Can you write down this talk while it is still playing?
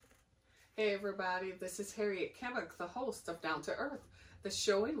Hey everybody, this is Harriet Kemmick, the host of Down to Earth, the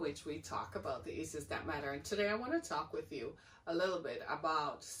show in which we talk about the issues that matter. And today I want to talk with you a little bit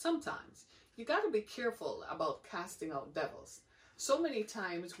about sometimes you got to be careful about casting out devils. So many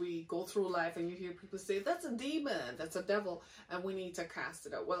times we go through life and you hear people say, that's a demon, that's a devil, and we need to cast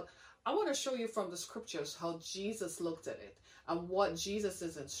it out. Well, I want to show you from the scriptures how Jesus looked at it and what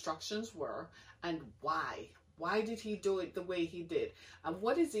Jesus's instructions were and why. Why did he do it the way he did? And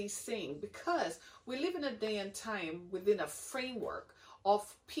what is he saying? Because we live in a day and time within a framework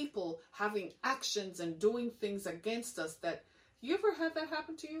of people having actions and doing things against us that, you ever had that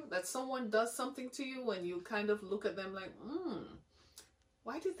happen to you? That someone does something to you and you kind of look at them like,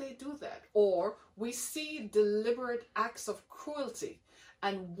 why did they do that? Or we see deliberate acts of cruelty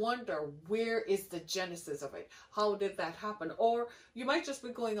and wonder, where is the genesis of it? How did that happen? Or you might just be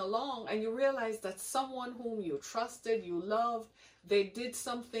going along and you realize that someone whom you trusted, you loved, they did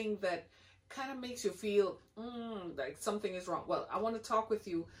something that kind of makes you feel like something is wrong. Well, I want to talk with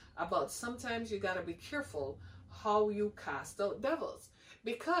you about sometimes you got to be careful how you cast out devils,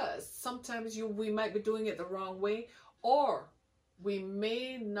 because sometimes we might be doing it the wrong way, or we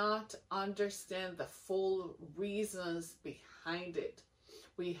may not understand the full reasons behind it.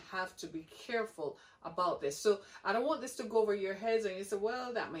 We have to be careful about this. So I don't want this to go over your heads and you say,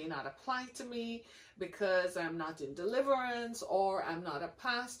 well, that may not apply to me because I'm not in deliverance, or I'm not a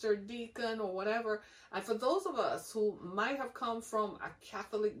pastor, deacon, or whatever. And for those of us who might have come from a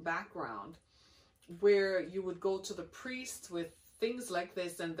Catholic background where you would go to the priest with things like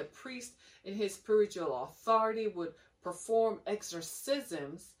this, and the priest in his spiritual authority would perform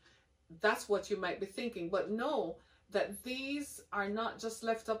exorcisms, that's what you might be thinking. But know that these are not just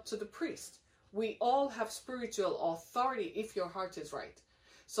left up to the priest. We all have spiritual authority if your heart is right.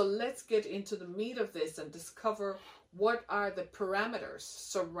 So let's get into the meat of this and discover what are the parameters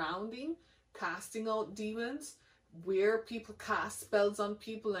surrounding casting out demons, where people cast spells on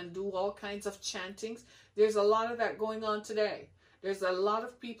people and do all kinds of chantings. There's a lot of that going on today. There's a lot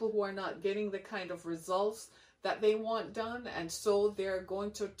of people who are not getting the kind of results that they want done, and so they're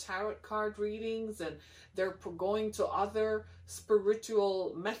going to tarot card readings and they're going to other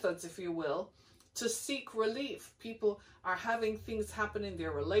spiritual methods, if you will, to seek relief. People are having things happen in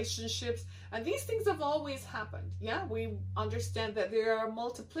their relationships, and these things have always happened. Yeah, we understand that there are a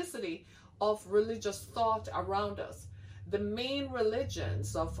multiplicity of religious thought around us. The main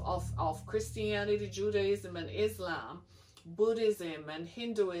religions of Christianity, Judaism, and Islam, Buddhism and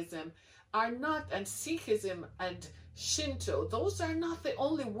Hinduism are not, and Sikhism and Shinto, those are not the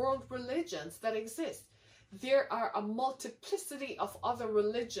only world religions that exist. There are a multiplicity of other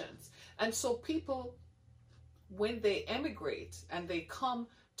religions. And so people, when they emigrate and they come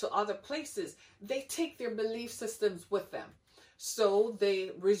to other places, they take their belief systems with them. So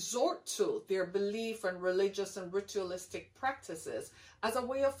they resort to their belief and religious and ritualistic practices as a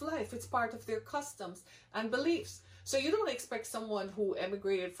way of life. It's part of their customs and beliefs. So you don't expect someone who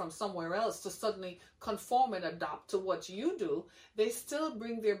emigrated from somewhere else to suddenly conform and adopt to what you do. They still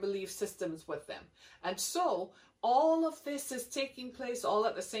bring their belief systems with them. And so all of this is taking place all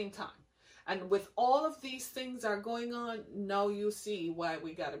at the same time. And with all of these things are going on, now you see why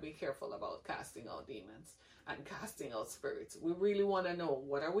we got to be careful about casting out demons and casting out spirits. We really want to know,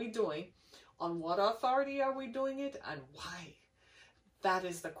 what are we doing? On what authority are we doing it? And why? That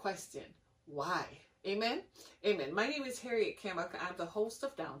is the question. Why? Amen. Amen. My name is Harriet Kemmick. I'm the host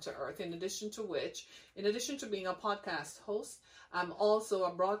of Down to Earth. In addition to being a podcast host, I'm also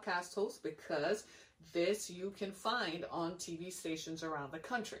a broadcast host, because this you can find on TV stations around the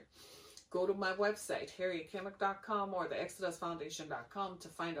country. Go to my website, harrietkemmick.com or theexodusfoundation.com, to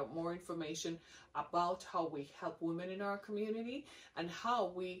find out more information about how we help women in our community and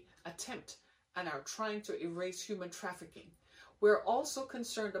how we attempt and are trying to erase human trafficking. We're also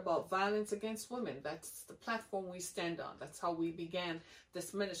concerned about violence against women. That's the platform we stand on. That's how we began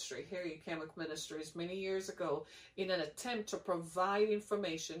this ministry, Harriet Kemmick Ministries, many years ago, in an attempt to provide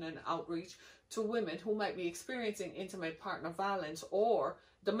information and outreach to women who might be experiencing intimate partner violence or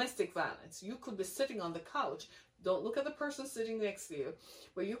domestic violence. You could be sitting on the couch. Don't look at the person sitting next to you,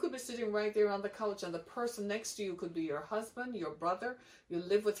 but you could be sitting right there on the couch, and the person next to you could be your husband, your brother. You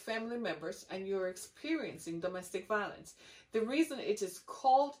live with family members and you're experiencing domestic violence. The reason it is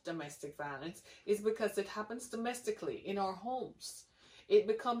called domestic violence is because it happens domestically in our homes. It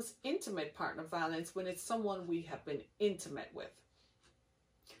becomes intimate partner violence when it's someone we have been intimate with.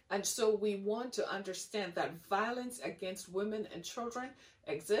 And so we want to understand that violence against women and children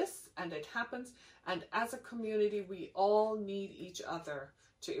exists, and it happens. And as a community, we all need each other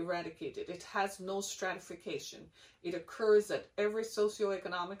to eradicate it. It has no stratification. It occurs at every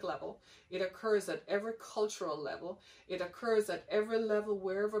socioeconomic level. It occurs at every cultural level. It occurs at every level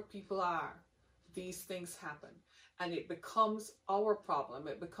wherever people are. These things happen. And it becomes our problem.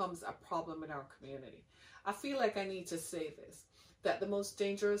 It becomes a problem in our community. I feel like I need to say this, that the most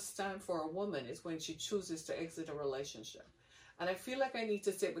dangerous time for a woman is when she chooses to exit a relationship. And I feel like I need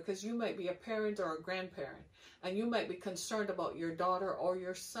to say it because you might be a parent or a grandparent, and you might be concerned about your daughter or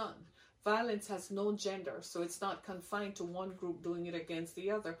your son. Violence has no gender, so it's not confined to one group doing it against the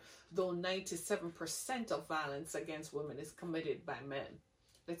other, though 97% of violence against women is committed by men.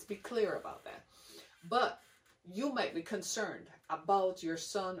 Let's be clear about that. But you might be concerned about your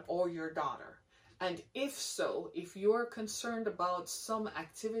son or your daughter. And if so, if you're concerned about some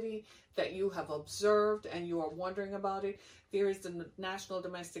activity that you have observed and you are wondering about it, there is the National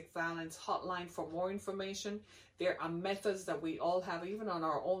Domestic Violence Hotline for more information. There are methods that we all have, even on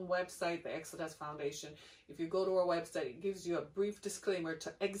our own website, the Exodus Foundation. If you go to our website, it gives you a brief disclaimer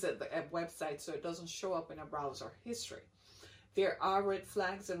to exit the website so it doesn't show up in a browser history. There are red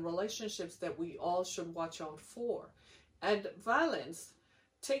flags in relationships that we all should watch out for. And violence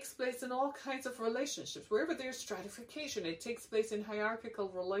takes place in all kinds of relationships. Wherever there's stratification, it takes place in hierarchical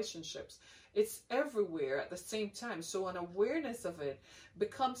relationships. It's everywhere at the same time. So an awareness of it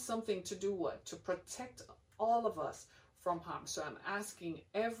becomes something to do what? To protect all of us from harm. So I'm asking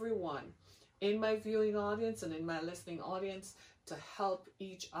everyone in my viewing audience and in my listening audience to help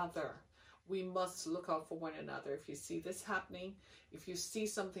each other. We must look out for one another. If you see this happening, if you see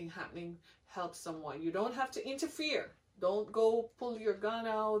something happening, help someone. You don't have to interfere. Don't go pull your gun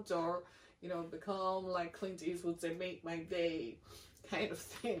out or, become like Clint Eastwood say, make my day kind of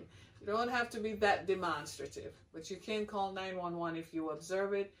thing. You don't have to be that demonstrative, but you can call 911 if you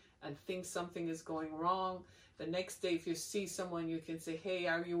observe it and think something is going wrong. The next day, if you see someone, you can say, hey,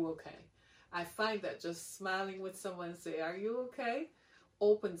 are you okay? I find that just smiling with someone and say, are you okay?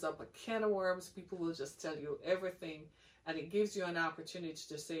 Opens up a can of worms. People will just tell you everything. And it gives you an opportunity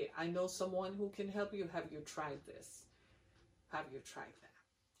to say, I know someone who can help you. Have you tried this? Have you tried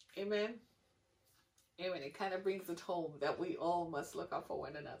that? Amen. Amen. It kind of brings it home that we all must look out for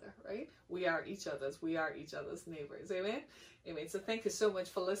one another, right? We are each other's neighbors. Amen. Amen. So thank you so much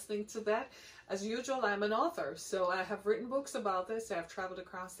for listening to that. As usual, I'm an author, so I have written books about this. I've traveled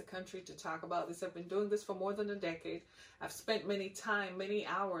across the country to talk about this. I've been doing this for more than a decade. I've spent many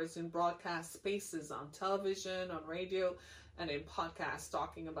hours in broadcast spaces, on television, on radio, and in podcasts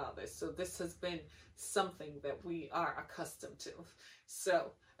talking about this. So this has been something that we are accustomed to.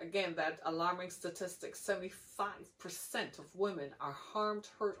 So again, that alarming statistic, 75% of women are harmed,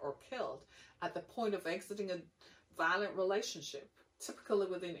 hurt, or killed at the point of exiting a violent relationship, typically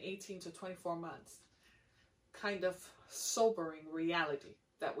within 18 to 24 months. Kind of sobering reality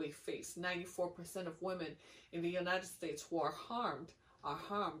that we face. 94% of women in the United States who are harmed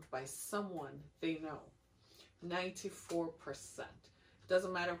by someone they know. 94%.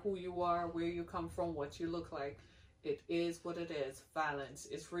 Doesn't matter who you are, where you come from, what you look like. It is what it is. Violence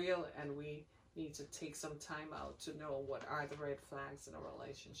is real, and we need to take some time out to know what are the red flags in a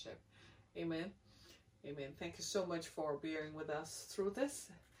relationship. Amen. Amen. Thank you so much for bearing with us through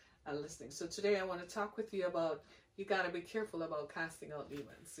this and listening. So today I want to talk with you about, you got to be careful about casting out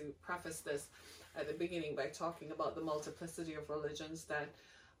demons. We preface this at the beginning by talking about the multiplicity of religions that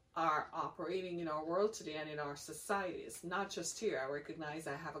are operating in our world today and in our society. It's not just here. I recognize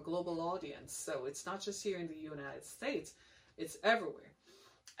I have a global audience, so it's not just here in the United States, it's everywhere.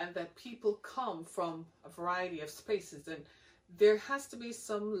 And that people come from a variety of spaces, and there has to be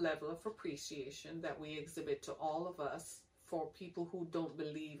some level of appreciation that we exhibit to all of us for people who don't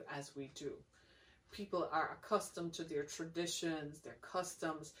believe as we do. People are accustomed to their traditions, their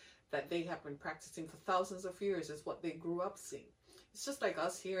customs that they have been practicing for thousands of years, is what they grew up seeing. It's just like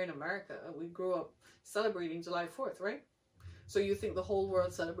us here in America. We grew up celebrating July 4th, right? So you think the whole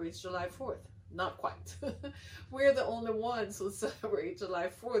world celebrates July 4th? Not quite. We're the only ones who celebrate July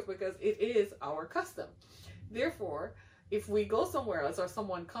 4th because it is our custom. Therefore, if we go somewhere else or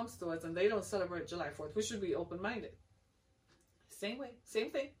someone comes to us and they don't celebrate July 4th, we should be open-minded. Same way,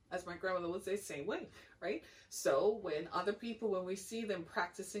 same thing, as my grandmother would say, same way, right? So when other people, when we see them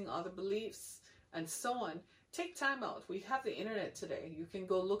practicing other beliefs and so on, take time out. We have the internet today. You can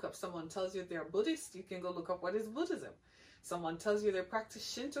go look up, someone tells you they're Buddhist, you can go look up what is Buddhism. Someone tells you they practice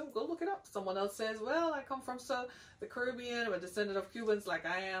Shinto, go look it up. Someone else says, well, I come from the Caribbean, I'm a descendant of Cubans like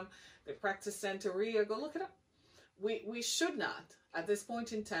I am. They practice Santeria, go look it up. We should not, at this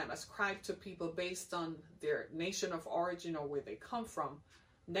point in time, ascribe to people based on their nation of origin or where they come from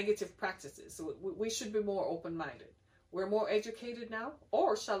negative practices. So we should be more open-minded. We're more educated now,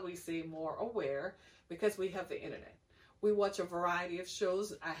 or shall we say more aware, because we have the internet. We watch a variety of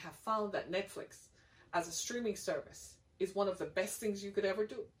shows. I have found that Netflix, as a streaming service, is one of the best things you could ever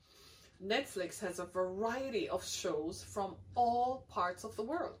do. Netflix has a variety of shows from all parts of the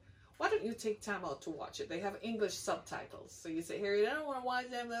world. Why don't you take time out to watch it? They have English subtitles. So you say, Harriet, I don't want to watch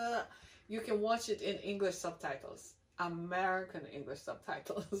them. Blah, blah, blah. You can watch it in English subtitles, American English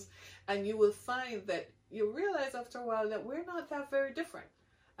subtitles. And you will find that you realize after a while that we're not that very different.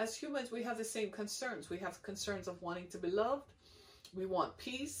 As humans, we have the same concerns. We have concerns of wanting to be loved. We want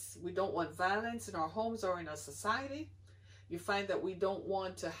peace. We don't want violence in our homes or in our society. You find that we don't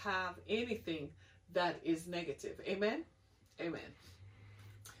want to have anything that is negative. Amen? Amen.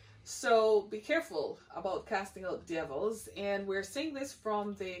 So be careful about casting out devils. And we're seeing this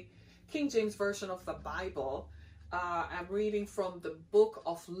from the King James Version of the Bible. I'm reading from the book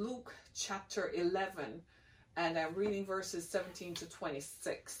of Luke, chapter 11. And I'm reading verses 17 to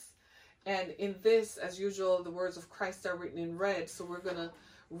 26. And in this, as usual, the words of Christ are written in red. So we're going to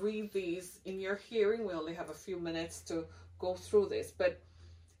read these in your hearing. We only have a few minutes to go through this. But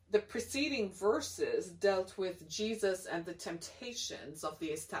the preceding verses dealt with Jesus and the temptations of the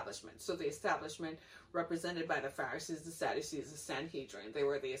establishment. So the establishment represented by the Pharisees, the Sadducees, the Sanhedrin. They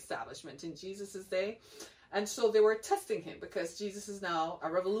were the establishment in Jesus' day. And so they were testing him because Jesus is now a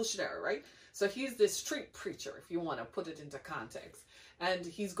revolutionary, right? So he's this street preacher, if you want to put it into context. And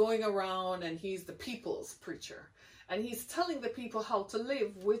he's going around and he's the people's preacher. And he's telling the people how to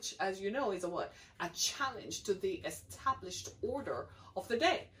live, which, as you know, is a what? A challenge to the established order of the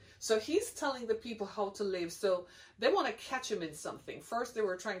day. So he's telling the people how to live. So they want to catch him in something. First, they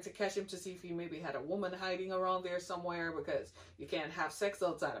were trying to catch him to see if he maybe had a woman hiding around there somewhere, because you can't have sex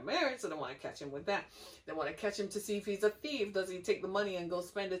outside of marriage. So they want to catch him with that. They want to catch him to see if he's a thief. Does he take the money and go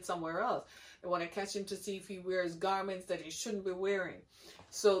spend it somewhere else? They want to catch him to see if he wears garments that he shouldn't be wearing.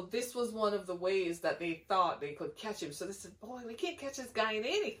 So this was one of the ways that they thought they could catch him. So they said, boy, we can't catch this guy in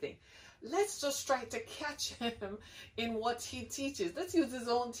anything. Let's just try to catch him in what he teaches. Let's use his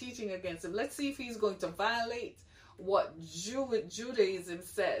own teaching against him. Let's see if he's going to violate what Judaism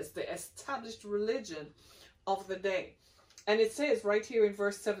says, the established religion of the day. And it says right here in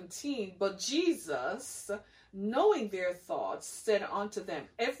verse 17, but Jesus, knowing their thoughts, said unto them,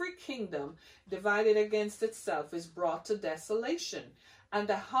 every kingdom divided against itself is brought to desolation, and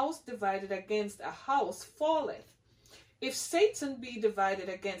a house divided against a house falleth. If Satan be divided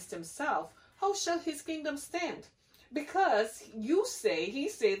against himself, how shall his kingdom stand? Because he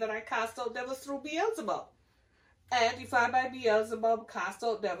say that I cast out devils through Beelzebub. And if I by Beelzebub cast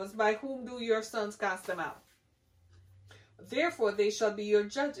out devils, by whom do your sons cast them out? Therefore they shall be your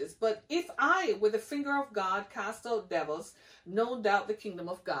judges. But if I with the finger of God cast out devils, no doubt the kingdom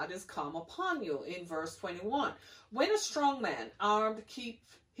of God is come upon you. In verse 21, when a strong man armed keep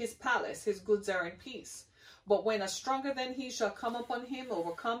his palace, his goods are in peace. But when a stronger than he shall come upon him,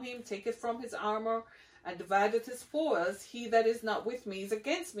 overcome him, taketh from his armor, and divideth his spoils, he that is not with me is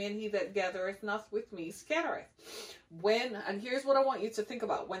against me, and he that gathereth not with me scattereth. And here's what I want you to think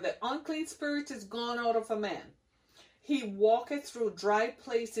about. When the unclean spirit is gone out of a man, he walketh through dry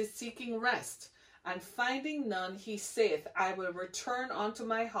places seeking rest, and finding none, he saith, I will return unto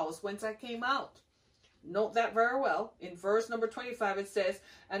my house whence I came out. Note that very well. In verse number 25 it says,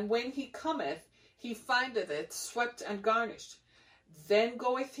 and when he cometh, he findeth it swept and garnished. Then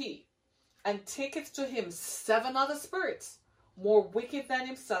goeth he, and taketh to him 7 other spirits, more wicked than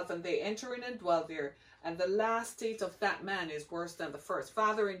himself, and they enter in and dwell there. And the last state of that man is worse than the first.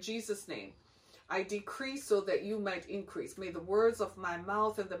 Father, in Jesus' name, I decrease so that you might increase. May the words of my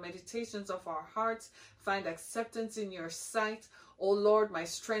mouth and the meditations of our hearts find acceptance in your sight. Oh Lord, my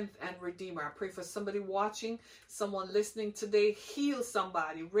strength and redeemer. I pray for somebody watching, someone listening today. Heal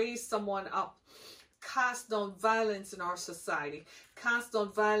somebody, raise someone up. Cast down violence in our society. Cast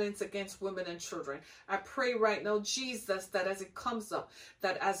down violence against women and children. I pray right now, Jesus, that as it comes up,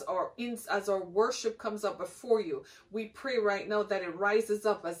 that as our worship comes up before you, we pray right now that it rises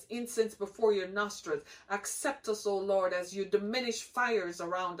up as incense before your nostrils. Accept us, O Lord, as you diminish fires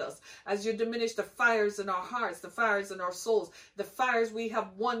around us, as you diminish the fires in our hearts, the fires in our souls, the fires we have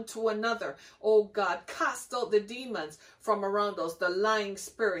one to another. Oh God, cast out the demons from around us, the lying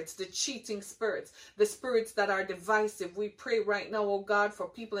spirits, the cheating spirits, the spirits that are divisive. We pray right now, oh God, for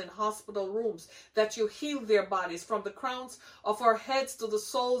people in hospital rooms, that you heal their bodies from the crowns of our heads to the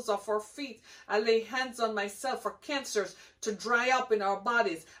soles of our feet. I lay hands on myself for cancers to dry up in our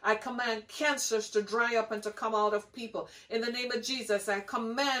bodies. I command cancers to dry up and to come out of people. In the name of Jesus, I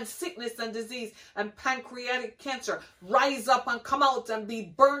command sickness and disease and pancreatic cancer rise up and come out and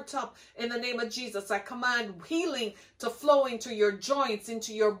be burnt up. In the name of Jesus, I command healing to flow into your joints,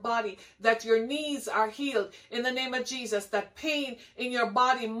 into your body, that your knees are healed. In the name of Jesus, that pain in your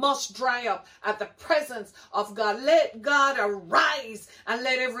body must dry up at the presence of God. Let God arise and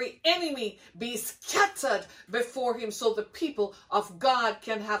let every enemy be scattered before him so the people of God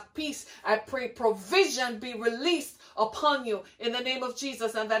can have peace. I pray provision be released upon you in the name of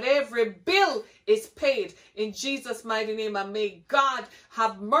Jesus, and that every bill is paid in Jesus' mighty name. And may God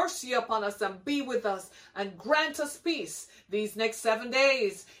have mercy upon us and be with us and grant us peace these next 7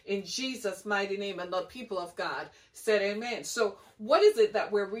 days in Jesus' mighty name. And the people of God said amen. So what is it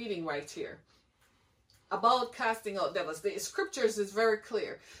that we're reading right here about casting out devils? The scriptures is very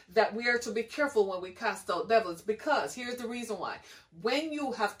clear that we are to be careful when we cast out devils, because here's the reason why. When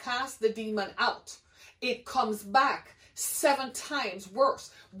you have cast the demon out, it comes back 7 times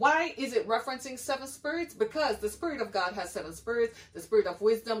worse. Why is it referencing 7 spirits? Because the Spirit of God has 7 spirits. The spirit of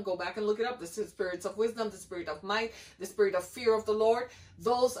wisdom, go back and look it up. The spirits of wisdom, the spirit of might, the spirit of fear of the Lord.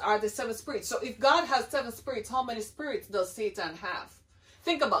 Those are the 7 spirits. So if God has 7 spirits, how many spirits does Satan have?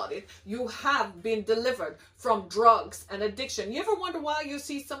 Think about it. You have been delivered from drugs and addiction. You ever wonder why you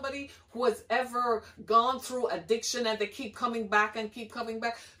see somebody who has ever gone through addiction and they keep coming back and keep coming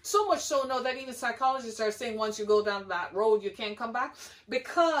back? So much so now that even psychologists are saying once you go down that road, you can't come back.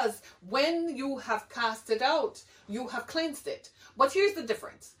 Because when you have cast it out, you have cleansed it. But here's the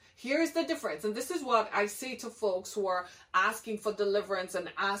difference. Here's the difference. And this is what I say to folks who are asking for deliverance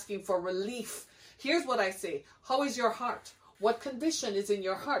and asking for relief. Here's what I say. How is your heart? What condition is in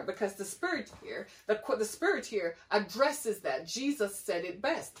your heart? Because the spirit here, the spirit here addresses that. Jesus said it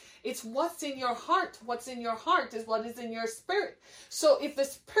best. It's what's in your heart. What's in your heart is what is in your spirit. So if the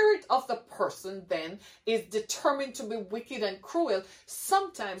spirit of the person then is determined to be wicked and cruel,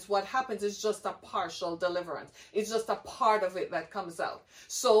 sometimes what happens is just a partial deliverance. It's just a part of it that comes out.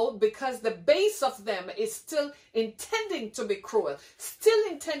 So because the base of them is still intending to be cruel, still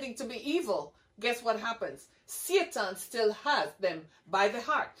intending to be evil, guess what happens? Satan still has them by the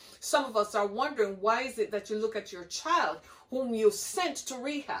heart. Some of us are wondering, why is it that you look at your child whom you sent to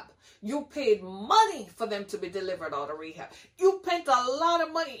rehab? You paid money for them to be delivered out of rehab. You spent a lot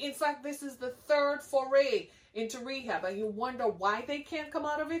of money. In fact, this is the 3rd foray into rehab, and you wonder why they can't come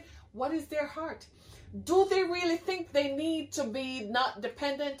out of it. What is their heart? Do they really think they need to be not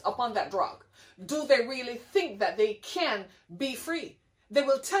dependent upon that drug? Do they really think that they can be free? They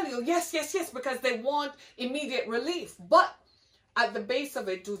will tell you, yes, yes, yes, because they want immediate relief. But at the base of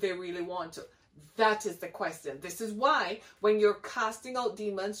it, do they really want to? That is the question. This is why when you're casting out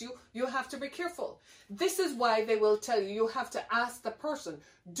demons, you have to be careful. This is why they will tell you, you have to ask the person,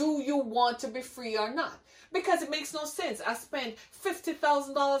 do you want to be free or not? Because it makes no sense. I spend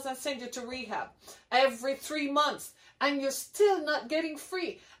 $50,000 and send you to rehab every 3 months, and you're still not getting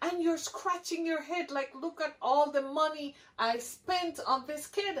free. And you're scratching your head like, look at all the money I spent on this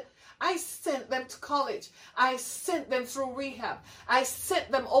kid. I sent them to college. I sent them through rehab. I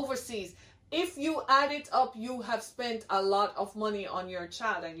sent them overseas. If you add it up, you have spent a lot of money on your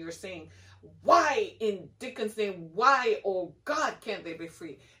child, and you're saying, why in Dickens' name, why, oh God, can't they be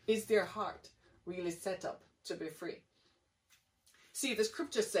free? Is their heart really set up to be free? See, the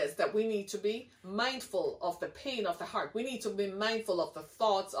scripture says that we need to be mindful of the pain of the heart. We need to be mindful of the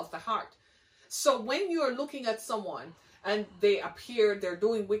thoughts of the heart. So when you're looking at someone and they appear, they're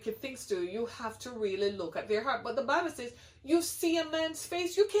doing wicked things to you, you have to really look at their heart. But the Bible says, you see a man's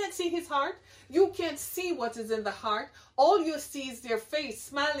face, you can't see his heart. You can't see what is in the heart. All you see is their face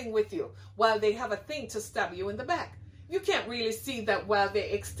smiling with you while they have a thing to stab you in the back. You can't really see that while they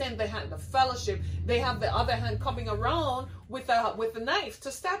extend the hand of fellowship, they have the other hand coming around with a knife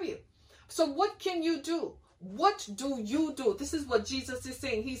to stab you. So what can you do? What do you do? This is what Jesus is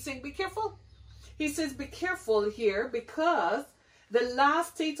saying. He's saying, be careful. He says, be careful here, because the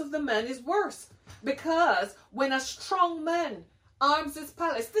last state of the man is worse. Because when a strong man arms his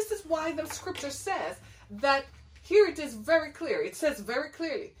palace, this is why the scripture says that here it is very clear. It says very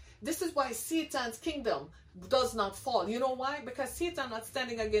clearly, this is why Satan's kingdom does not fall. You know why? Because Satan is not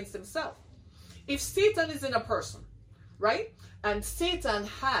standing against himself. If Satan is in a person, right? And Satan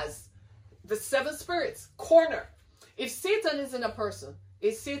has the 7 spirits corner. If Satan is in a person,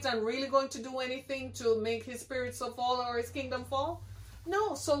 is Satan really going to do anything to make his spirits fall or his kingdom fall?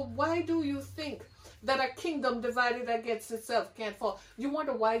 No. So why do you think that a kingdom divided against itself can't fall? You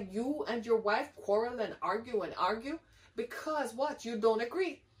wonder why you and your wife quarrel and argue? Because what? You don't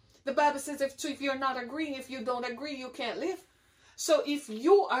agree. The Bible says if you're not agreeing, if you don't agree, you can't live. So if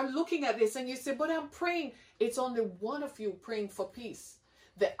you are looking at this and you say, but I'm praying, it's only one of you praying for peace.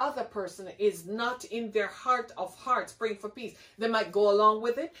 The other person is not in their heart of hearts praying for peace. They might go along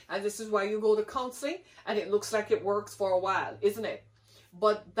with it, and this is why you go to counseling, and it looks like it works for a while, isn't it?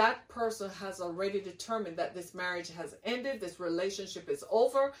 But that person has already determined that this marriage has ended, this relationship is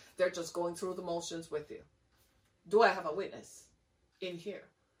over. They're just going through the motions with you. Do I have a witness in here?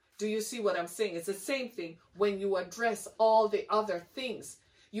 Do you see what I'm saying? It's the same thing when you address all the other things.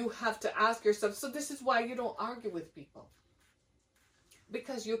 You have to ask yourself, so this is why you don't argue with people.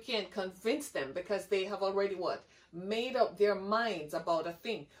 Because you can't convince them, because they have already what? Made up their minds about a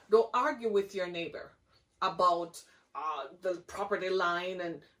thing. Don't argue with your neighbor about the property line,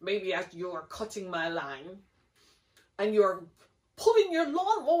 and maybe as you're cutting my line and you're pulling your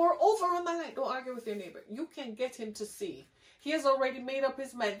lawnmower over on my line. Don't argue with your neighbor. You can get him to see. He has already made up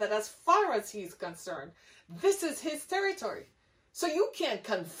his mind that as far as he's concerned, this is his territory. So you can't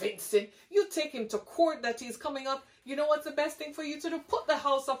convince him. You take him to court that he's coming up. You know what's the best thing for you to do? Put the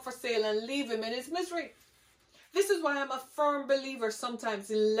house up for sale and leave him in his misery. This is why I'm a firm believer sometimes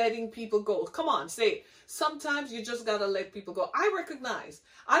in letting people go. Come on, say it. Sometimes you just got to let people go. I recognize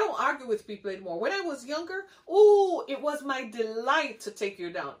I don't argue with people anymore. When I was younger, oh, it was my delight to take you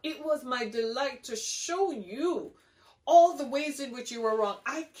down. It was my delight to show you all the ways in which you were wrong.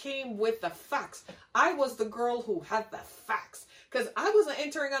 I came with the facts. I was the girl who had the facts. Because I wasn't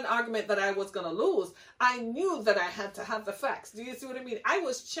entering an argument that I was going to lose. I knew that I had to have the facts. Do you see what I mean? I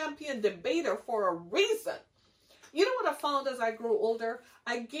was champion debater for a reason. You know what I found as I grew older?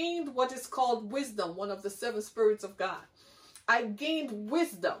 I gained what is called wisdom, one of the 7 spirits of God. I gained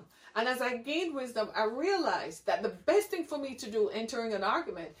wisdom. And as I gained wisdom, I realized that the best thing for me to do entering an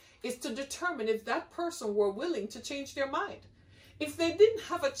argument is to determine if that person were willing to change their mind. If they didn't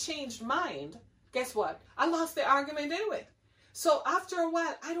have a changed mind, guess what? I lost the argument anyway. So after a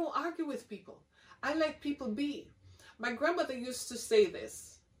while, I don't argue with people. I let people be. My grandmother used to say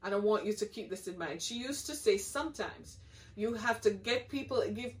this, and I want you to keep this in mind. She used to say sometimes you have to give people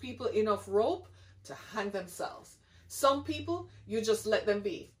enough rope to hang themselves. Some people, you just let them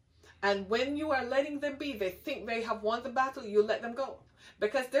be. And when you are letting them be, they think they have won the battle, you let them go.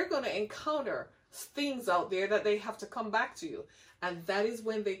 Because they're going to encounter things out there that they have to come back to you. And that is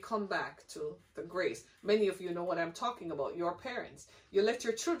when they come back to the grace. Many of you know what I'm talking about. Your parents. You let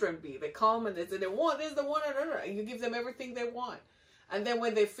your children be. They come and they say, they want this, they want it. And you give them everything they want. And then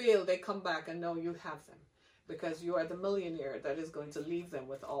when they fail, they come back and know you have them. Because you are the millionaire that is going to leave them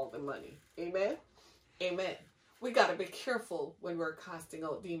with all the money. Amen? Amen. We got to be careful when we're casting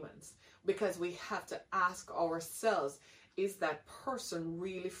out demons. Because we have to ask ourselves, is that person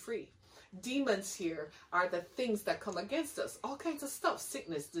really free? Demons here are the things that come against us. All kinds of stuff.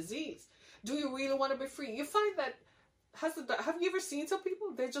 Sickness, disease. Do you really want to be free? You find that, have you ever seen some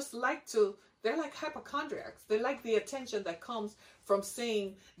people? They're like hypochondriacs. They like the attention that comes from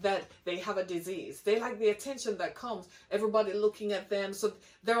saying that they have a disease. They like the attention that comes, everybody looking at them. So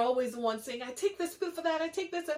they're always the one saying, I take this pill for that, I take this.